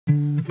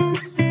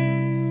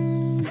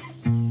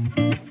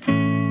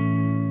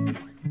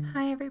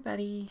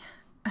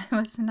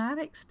was not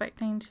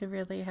expecting to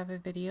really have a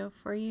video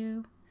for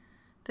you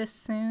this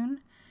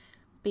soon,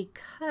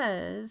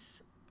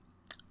 because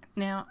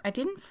now I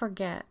didn't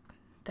forget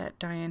that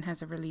Diane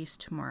has a release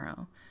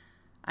tomorrow.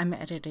 I'm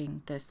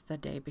editing this the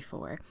day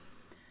before.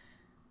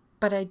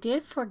 But I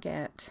did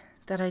forget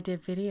that I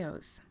did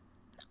videos.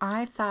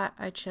 I thought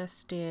I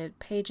just did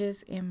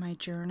pages in my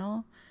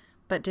journal,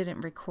 but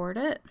didn't record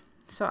it.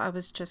 So I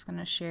was just going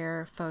to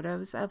share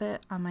photos of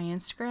it on my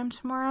Instagram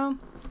tomorrow.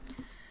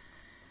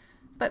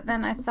 But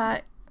then I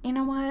thought, you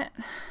know what?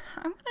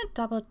 I'm going to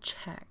double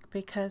check,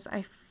 because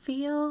I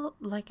feel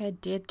like I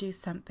did do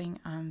something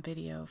on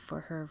video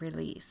for her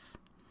release.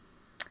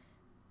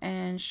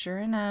 And sure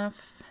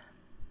enough,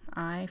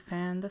 I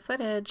found the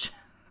footage.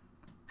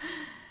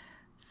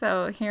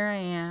 So here I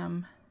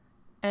am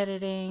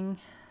editing.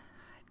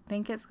 I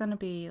think it's going to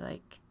be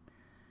like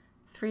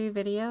 3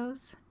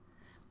 videos,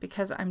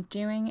 because I'm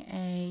doing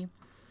a,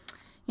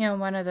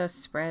 one of those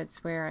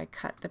spreads where I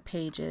cut the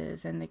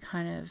pages and they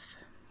kind of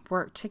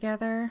work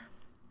together.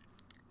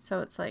 So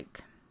it's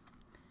like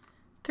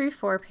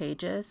 3-4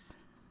 pages.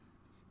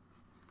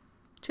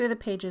 2 of the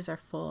pages are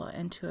full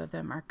and 2 of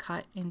them are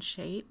cut in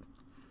shape.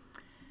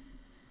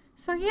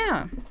 So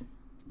yeah,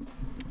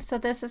 so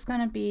this is going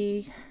to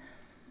be,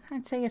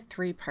 I'd say, a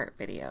 3-part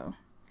video.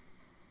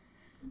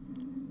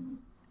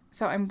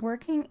 So I'm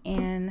working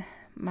in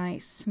my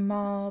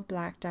small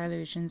black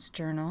Dylusions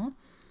journal.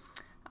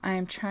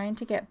 I'm trying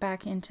to get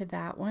back into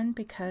that one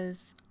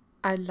because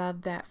I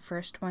love that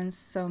first one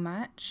so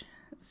much.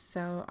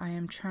 So I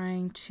am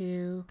trying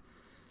to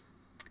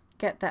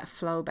get that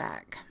flow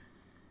back.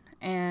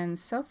 And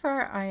so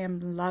far I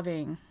am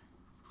loving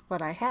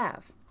what I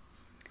have.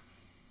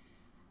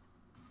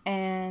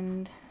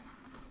 And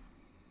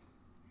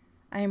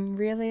I'm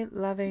really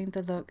loving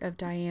the look of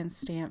Dylusions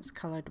Stamps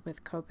colored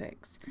with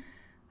Copics.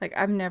 Like,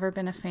 I've never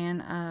been a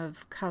fan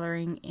of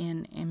coloring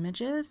in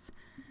images.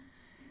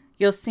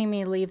 You'll see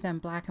me leave them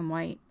black and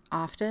white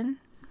often.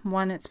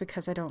 1, it's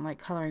because I don't like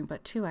coloring,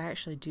 but 2, I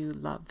actually do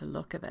love the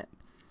look of it.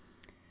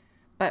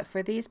 But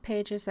for these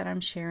pages that I'm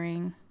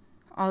sharing,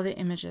 all the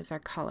images are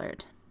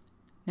colored.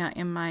 Now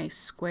in my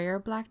square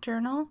black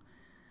journal,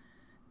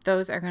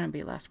 those are going to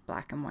be left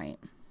black and white.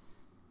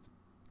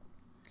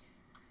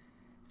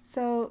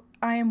 So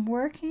I am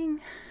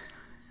working,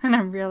 and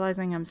I'm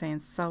realizing I'm saying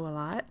so a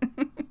lot.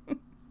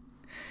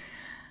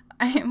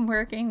 I am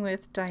working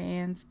with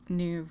Diane's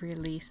new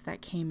release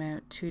that came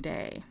out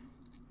today.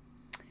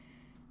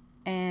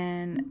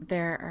 And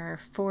there are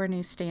 4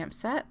 new stamp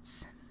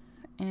sets,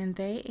 and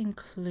they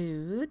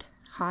include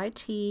High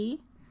Tea,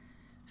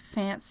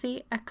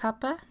 Fancy a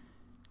Cuppa,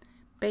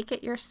 Bake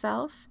It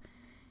Yourself,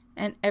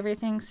 and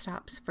Everything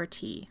Stops for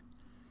Tea.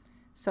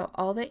 So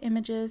all the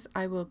images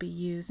I will be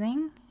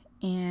using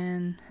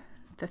in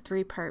the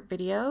 3-part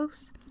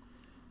videos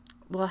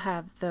will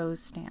have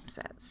those stamp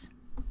sets.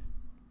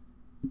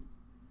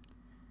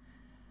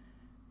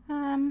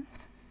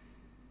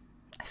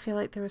 I feel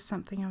like there was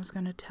something I was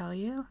going to tell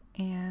you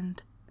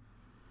and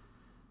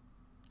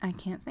I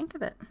can't think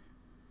of it.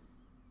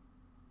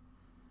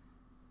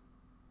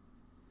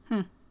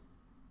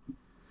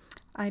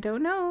 I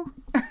don't know.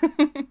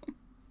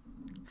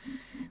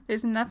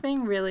 There's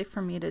nothing really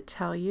for me to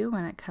tell you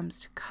when it comes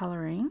to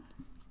coloring.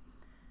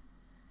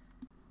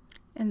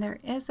 And there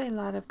is a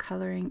lot of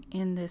coloring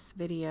in this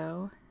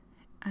video,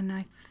 and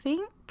I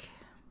think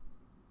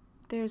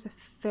there's a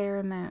fair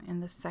amount in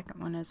the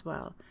second one as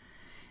well.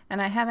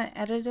 And I haven't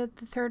edited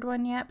the 3rd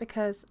one yet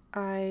because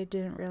I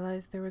didn't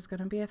realize there was going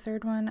to be a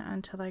 3rd one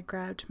until I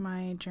grabbed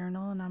my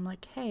journal and I'm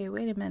like, hey,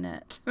 wait a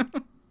minute.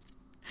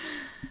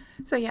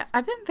 So yeah,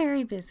 I've been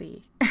very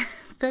busy.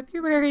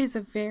 February is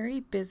a very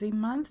busy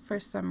month for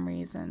some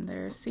reason.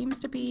 There seems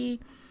to be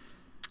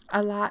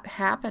a lot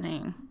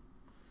happening.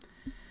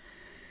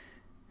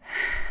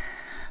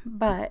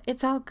 But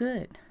it's all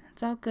good.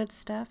 It's all good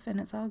stuff and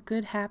it's all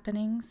good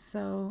happenings,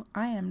 so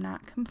I am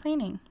not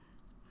complaining.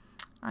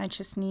 I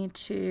just need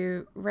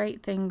to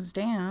write things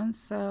down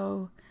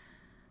so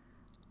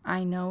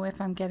I know if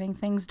I'm getting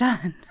things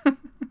done.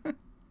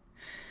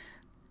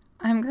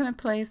 I'm going to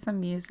play some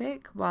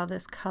music while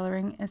this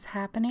coloring is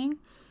happening.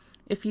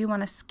 If you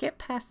want to skip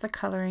past the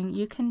coloring,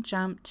 you can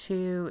jump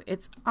to,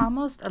 it's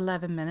almost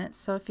 11 minutes,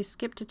 so if you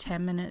skip to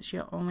 10 minutes,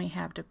 you'll only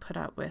have to put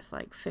up with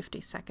like 50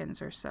 seconds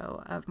or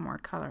so of more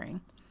coloring.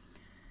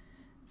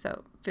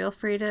 So feel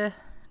free to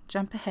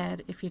jump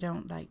ahead if you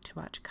don't like to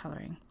watch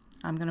coloring.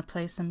 I'm going to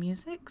play some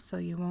music so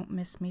you won't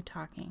miss me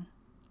talking.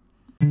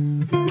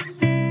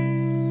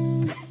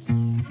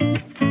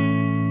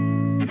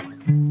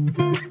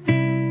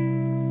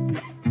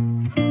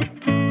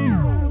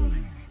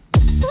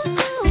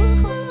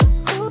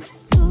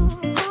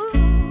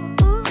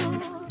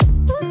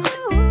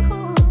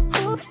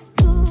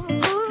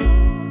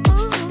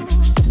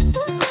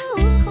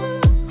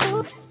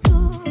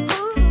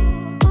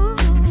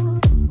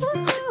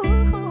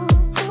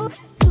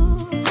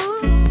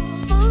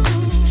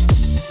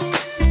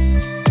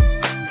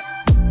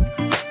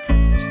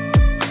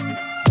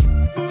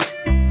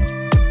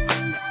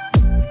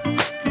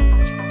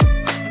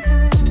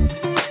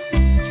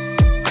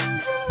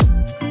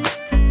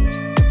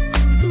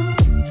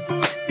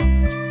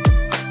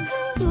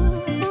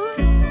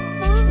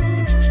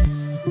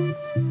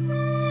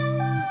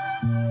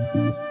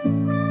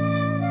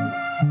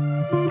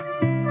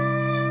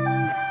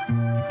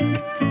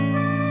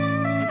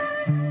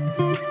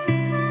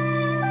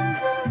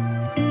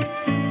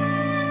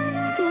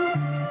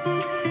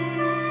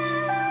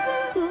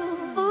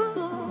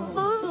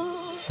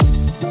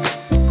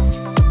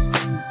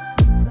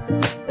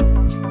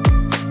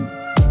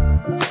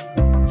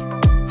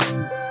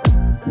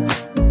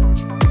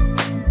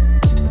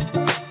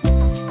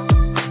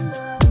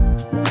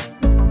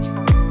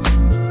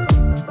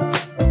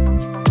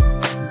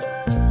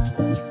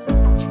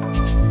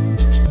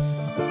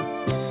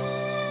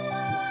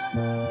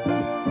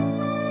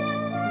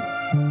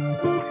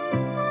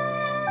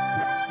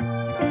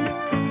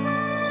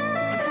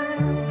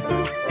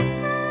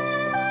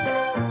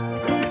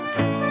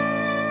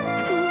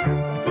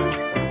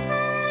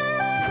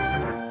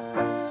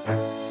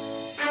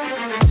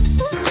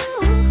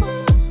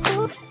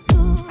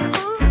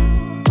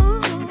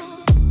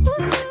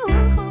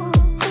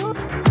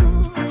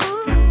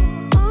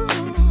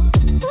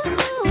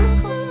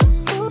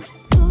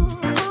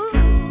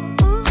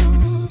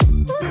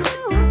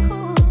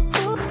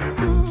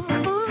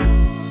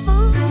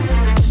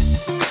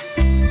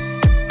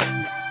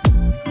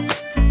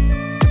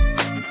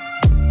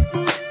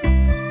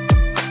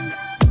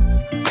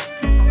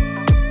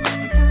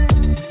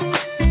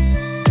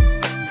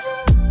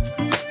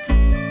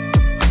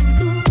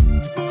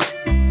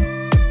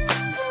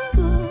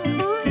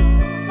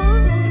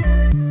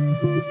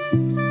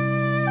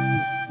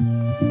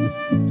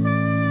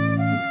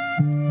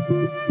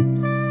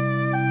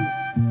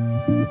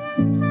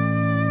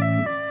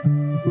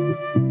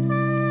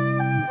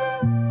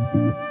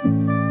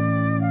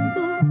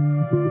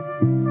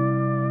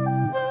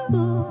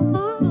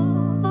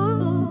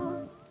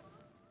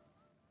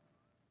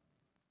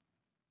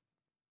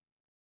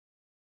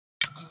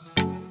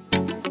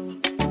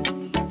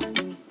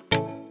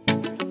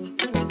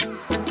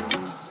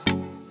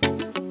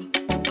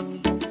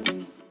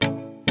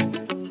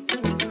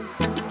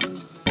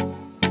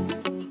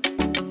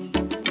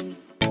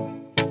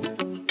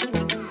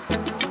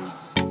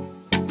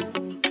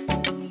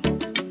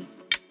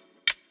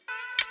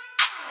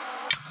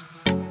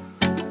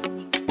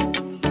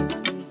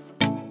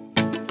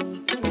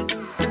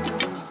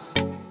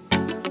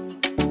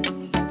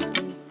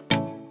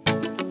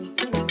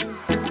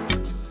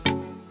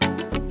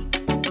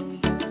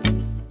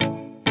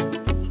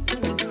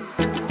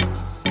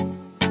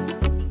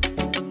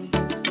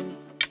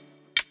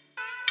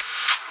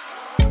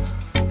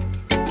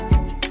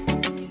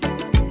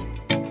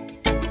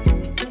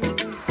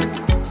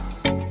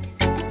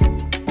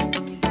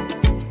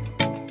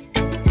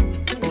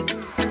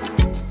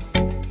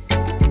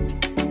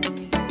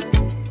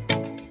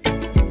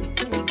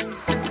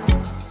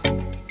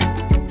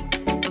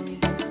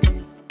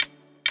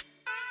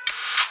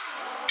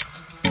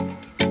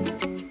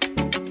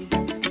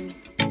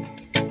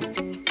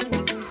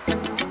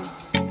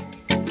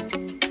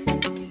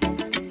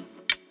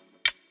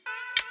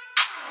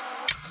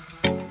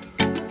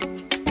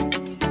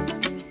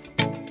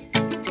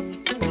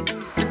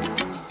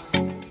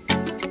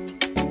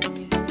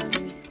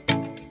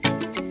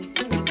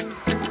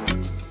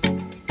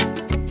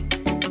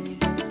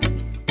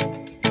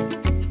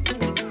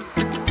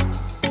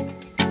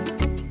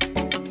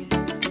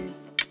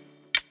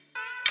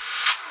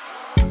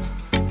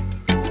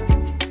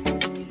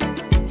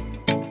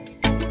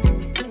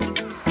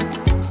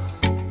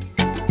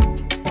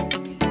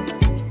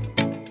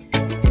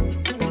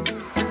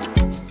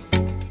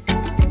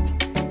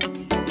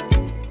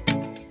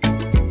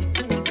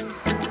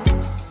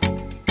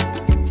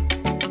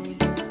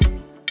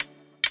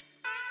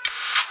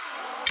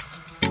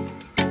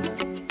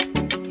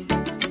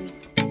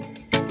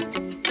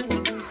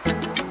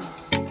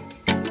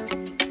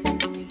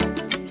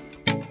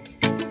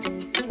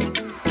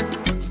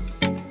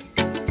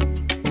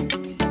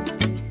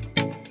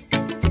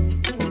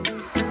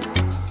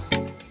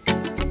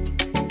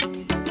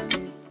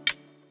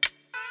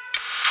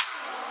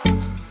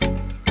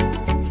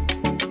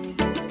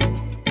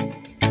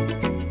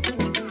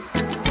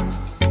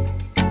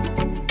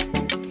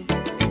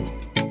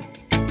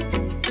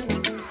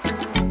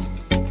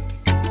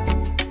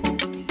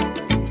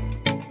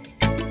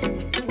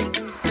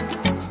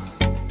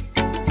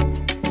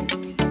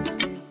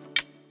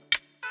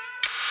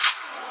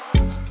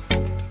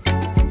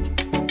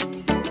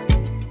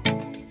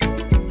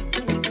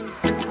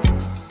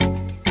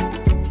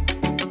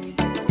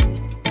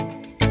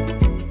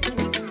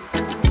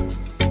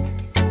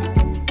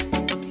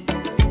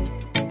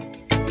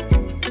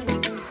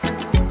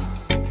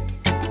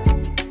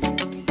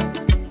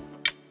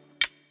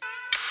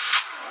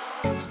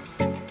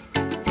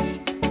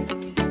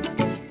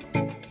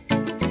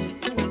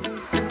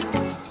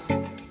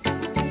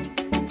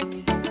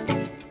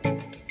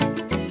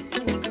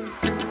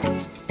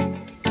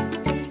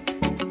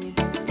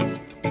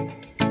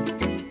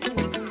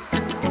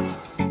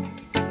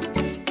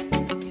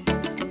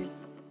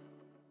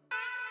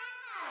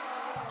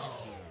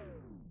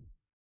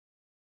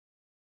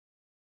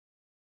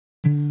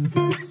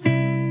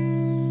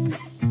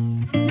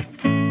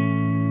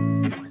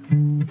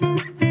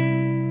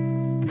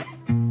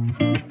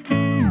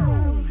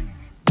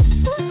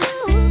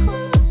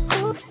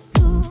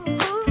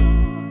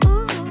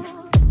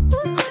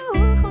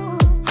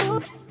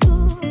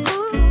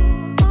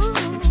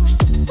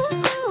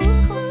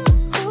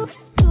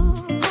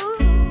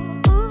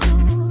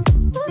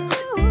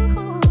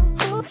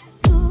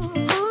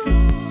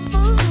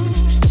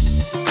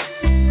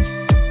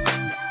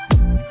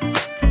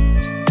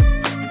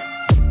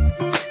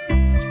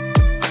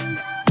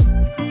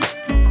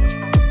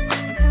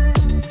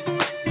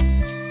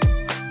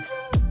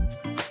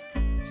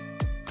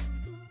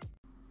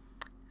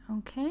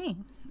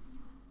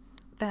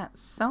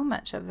 so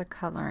much of the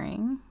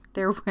coloring.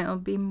 There will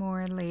be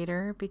more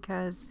later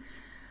because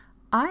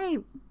I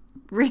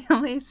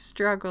really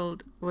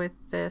struggled with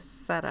this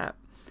setup.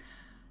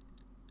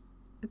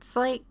 It's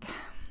like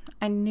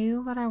I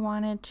knew what I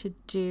wanted to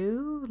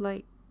do,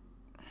 like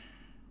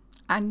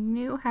I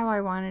knew how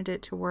I wanted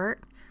it to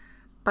work,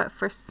 but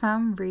for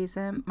some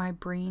reason my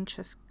brain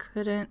just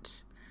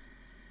couldn't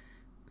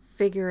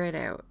figure it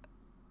out.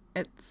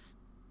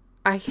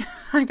 I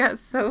got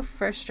so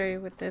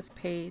frustrated with this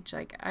page.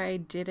 Like I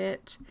did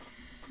it,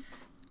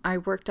 I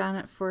worked on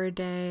it for a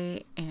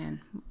day, and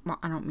well,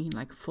 I don't mean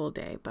like a full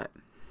day, but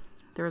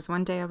there was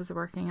one day I was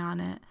working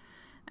on it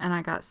and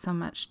I got so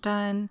much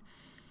done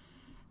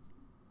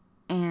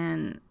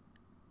and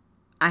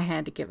I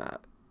had to give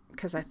up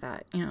because I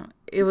thought, you know,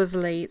 it was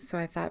late, so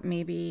I thought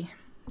maybe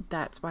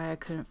that's why I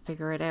couldn't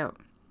figure it out.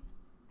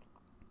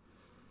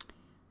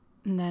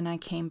 And then I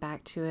came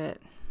back to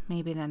it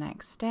maybe the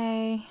next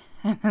day,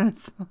 and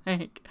it's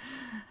like,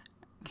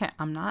 okay,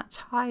 I'm not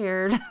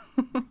tired,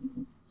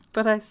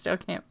 but I still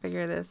can't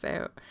figure this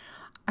out.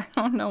 I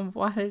don't know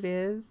what it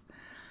is,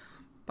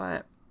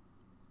 but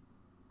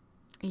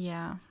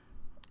yeah,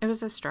 it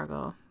was a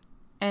struggle,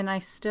 and I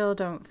still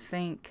don't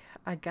think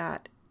I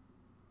got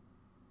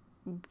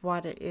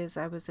what it is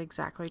I was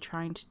exactly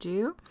trying to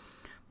do,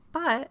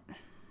 but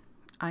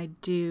I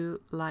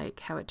do like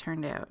how it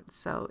turned out,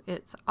 so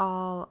it's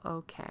all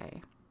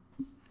okay.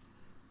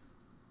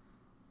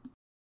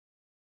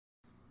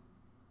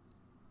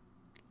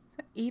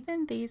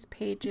 Even these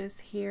pages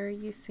here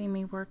you see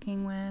me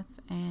working with,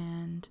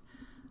 and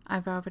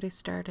I've already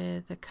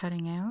started the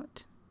cutting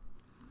out.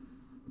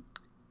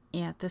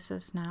 Yeah, this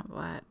is not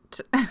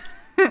what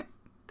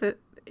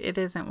it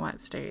isn't what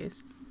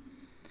stays.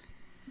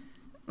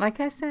 Like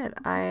I said,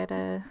 I had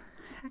a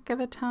heck of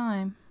a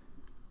time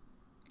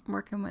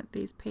working with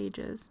these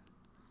pages,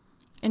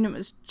 and it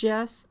was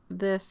just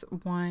this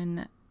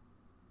one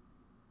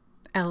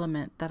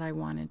element that I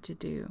wanted to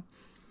do.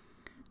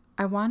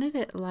 I wanted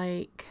it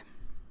like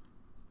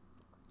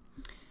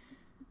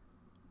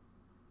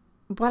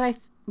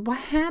what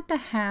had to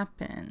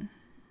happen.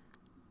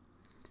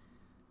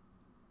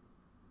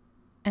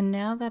 And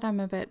now that I'm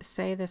about to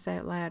say this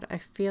out loud, I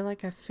feel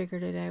like I've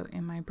figured it out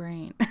in my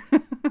brain.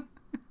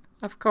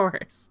 Of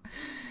course.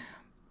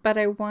 But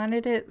I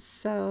wanted it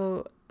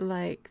so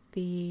like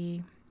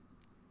the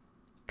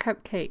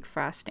cupcake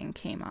frosting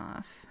came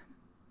off.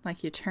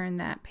 Like you turn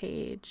that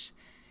page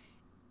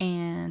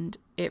and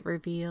it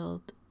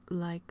revealed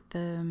like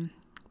the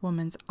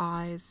woman's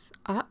eyes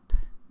up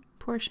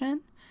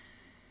portion.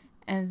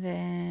 And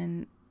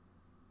then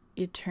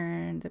you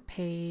turn the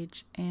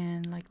page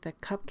and like the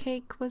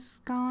cupcake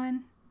was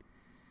gone.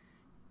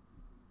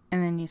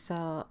 And then you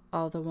saw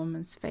all the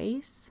woman's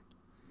face.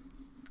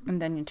 And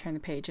then you turn the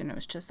page and it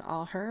was just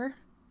all her.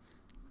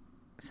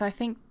 So I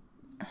think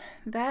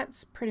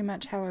that's pretty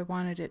much how I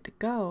wanted it to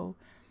go.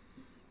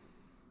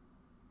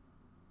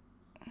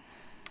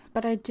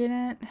 But I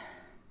didn't.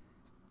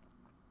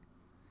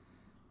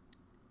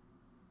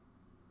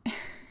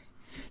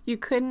 You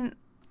couldn't,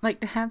 like,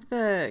 to have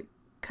the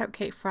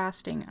cupcake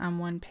frosting on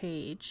one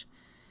page,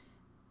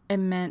 it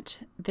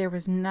meant there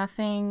was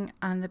nothing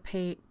on the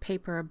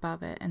paper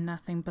above it and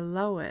nothing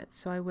below it.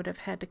 So I would have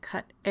had to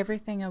cut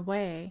everything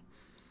away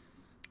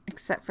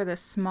except for the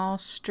small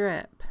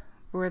strip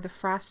where the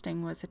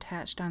frosting was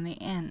attached on the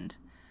end.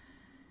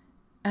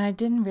 And I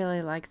didn't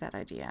really like that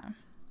idea.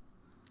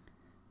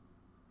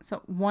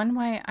 So one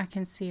way I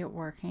can see it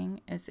working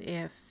is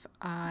if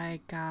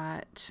I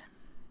got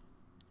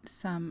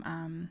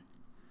some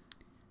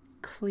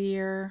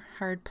clear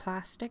hard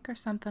plastic or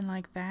something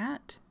like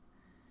that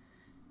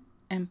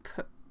and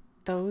put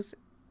those,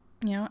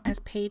 you know, as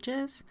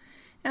pages.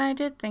 And I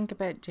did think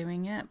about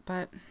doing it,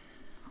 but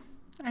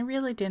I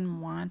really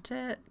didn't want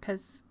it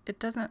because it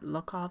doesn't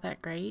look all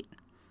that great.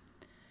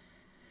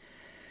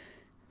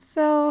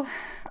 So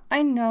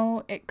I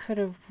know it could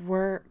have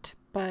worked,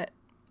 but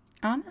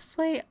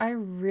honestly, I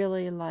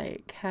really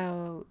like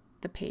how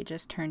the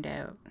pages turned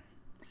out.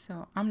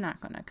 So I'm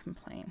not going to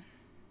complain.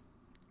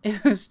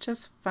 It was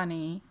just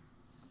funny.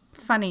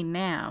 Funny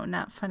now,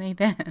 not funny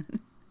then.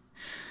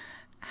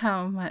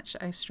 How much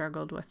I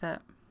struggled with it.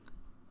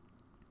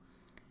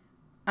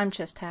 I'm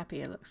just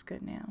happy it looks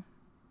good now.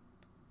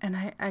 And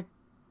I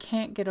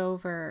can't get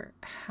over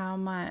how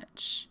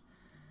much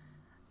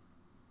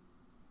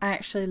I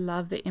actually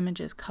love the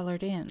images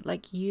colored in.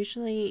 Like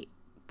usually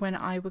when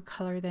I would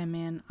color them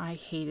in, I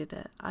hated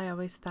it. I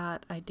always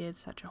thought I did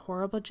such a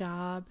horrible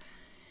job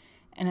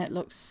and it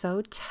looked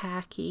so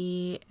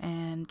tacky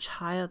and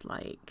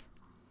childlike.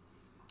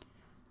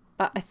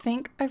 But I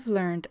think I've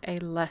learned a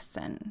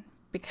lesson,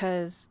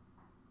 because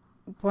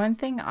one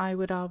thing I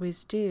would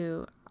always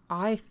do,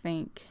 I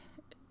think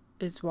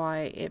is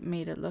why it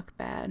made it look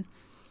bad,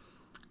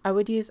 I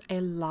would use a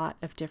lot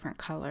of different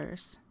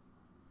colors.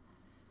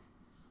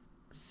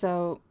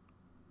 So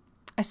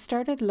I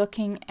started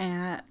looking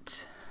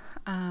at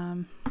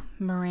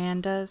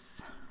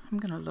Miranda's. I'm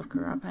going to look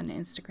her up on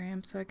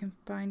Instagram so I can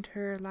find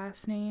her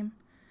last name,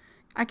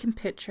 I can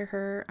picture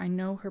her. I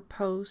know her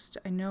post.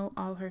 I know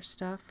all her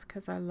stuff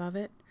because I love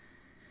it.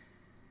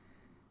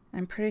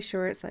 I'm pretty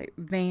sure it's like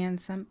Van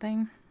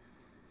something.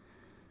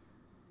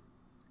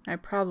 I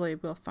probably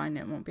will find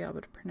it and won't be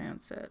able to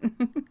pronounce it.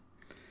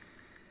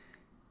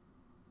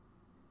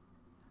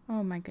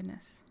 Oh my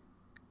goodness.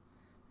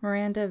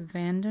 Miranda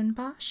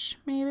Vandenbosch,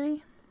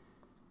 maybe?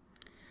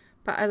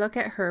 But I look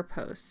at her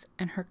posts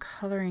and her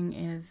coloring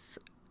is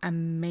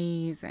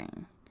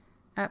amazing.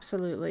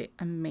 Absolutely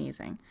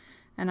amazing.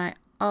 And I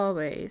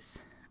always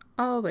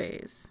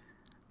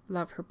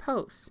love her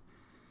posts.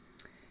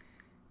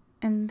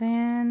 And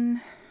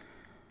then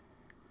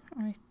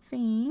I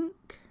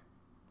think,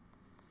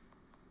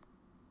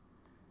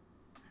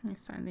 let me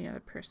find the other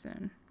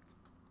person.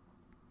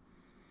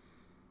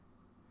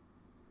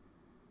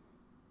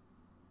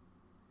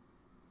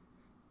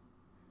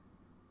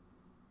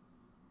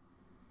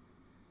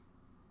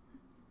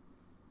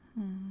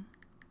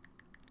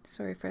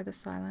 Sorry for the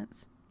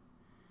silence.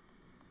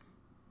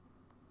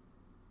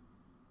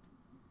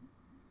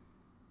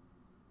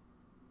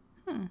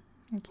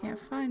 I can't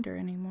find her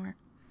anymore.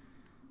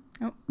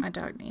 Oh, my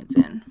dog needs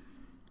in.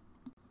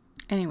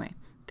 Anyway,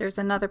 there's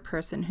another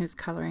person whose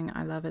coloring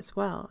I love as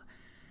well.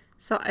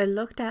 So I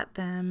looked at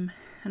them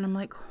and I'm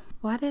like,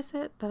 what is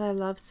it that I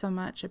love so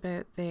much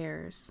about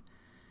theirs?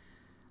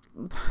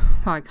 Well,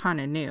 I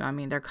kind of knew. I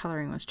mean, their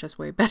coloring was just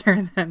way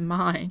better than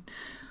mine.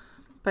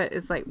 But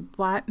it's like,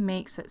 what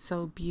makes it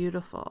so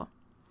beautiful?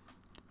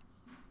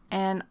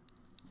 And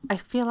I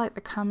feel like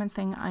the common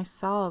thing I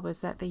saw was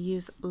that they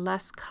use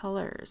less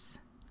colors.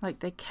 Like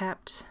they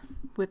kept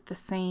with the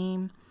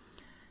same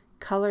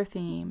color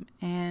theme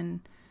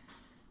and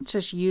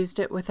just used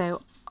it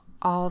without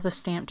all the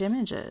stamped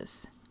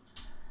images.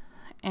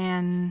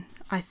 And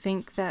I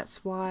think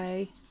that's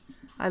why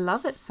I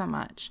love it so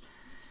much.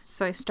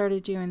 So I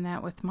started doing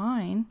that with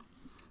mine.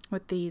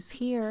 With these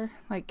here,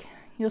 like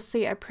you'll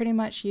see I pretty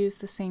much use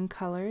the same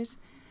colors,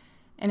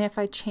 and if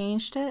I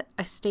changed it,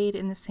 I stayed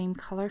in the same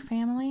color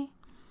family.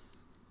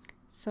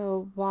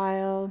 So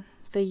while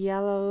the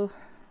yellow,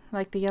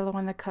 like the yellow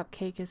on the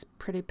cupcake, is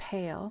pretty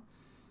pale,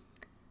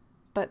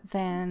 but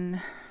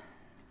then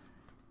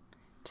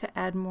to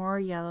add more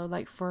yellow,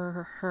 like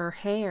for her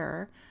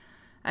hair,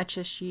 I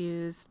just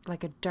used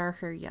like a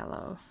darker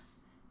yellow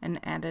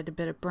and added a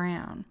bit of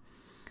brown.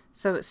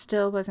 So it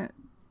still wasn't,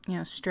 you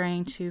know,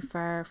 straying too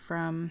far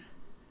from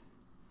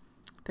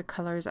the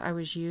colors I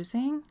was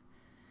using.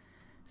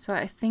 So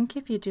I think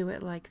if you do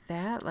it like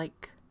that,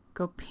 like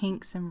go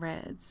pinks and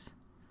reds,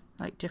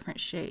 like different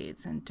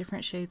shades and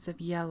different shades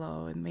of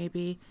yellow, and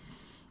maybe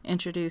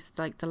introduce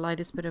like the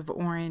lightest bit of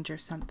orange or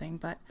something.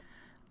 But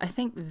I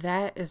think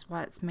that is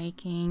what's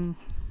making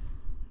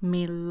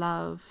me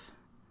love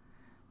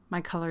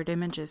my colored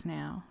images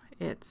now.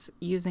 It's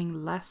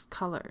using less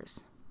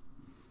colors.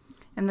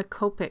 And the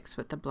Copics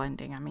with the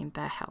blending, I mean,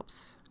 that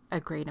helps a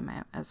great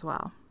amount as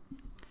well.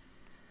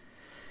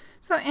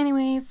 So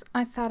anyways,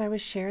 I thought I would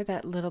share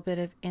that little bit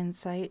of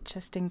insight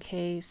just in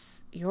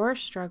case you're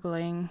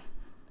struggling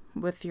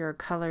with your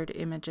colored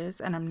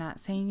images. And I'm not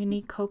saying you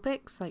need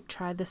Copics, like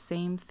try the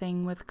same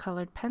thing with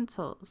colored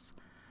pencils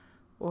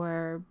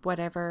or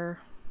whatever,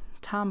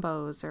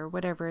 Tombos or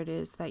whatever it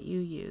is that you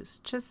use.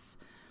 Just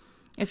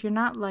if you're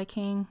not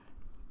liking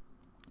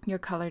your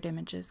colored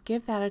images,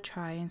 give that a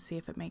try and see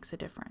if it makes a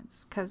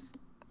difference, because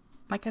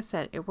like I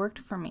said, it worked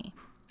for me.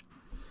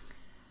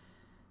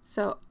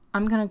 So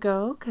I'm gonna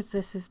go because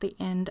this is the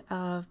end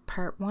of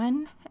part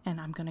 1, and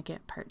I'm gonna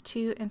get part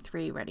 2 and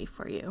 3 ready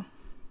for you.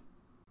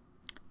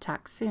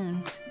 Talk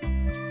soon.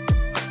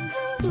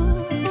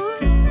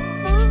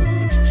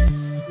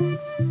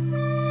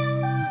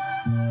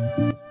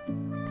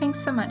 Thanks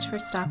so much for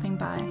stopping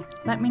by.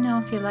 Let me know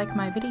if you like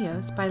my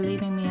videos by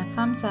leaving me a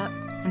thumbs up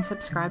and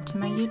subscribe to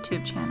my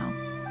YouTube channel.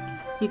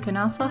 You can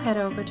also head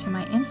over to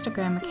my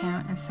Instagram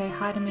account and say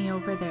hi to me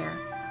over there.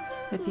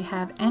 If you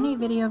have any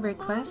video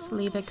requests,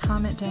 leave a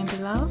comment down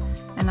below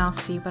and I'll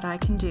see what I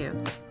can do.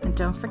 And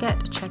don't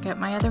forget to check out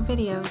my other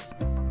videos.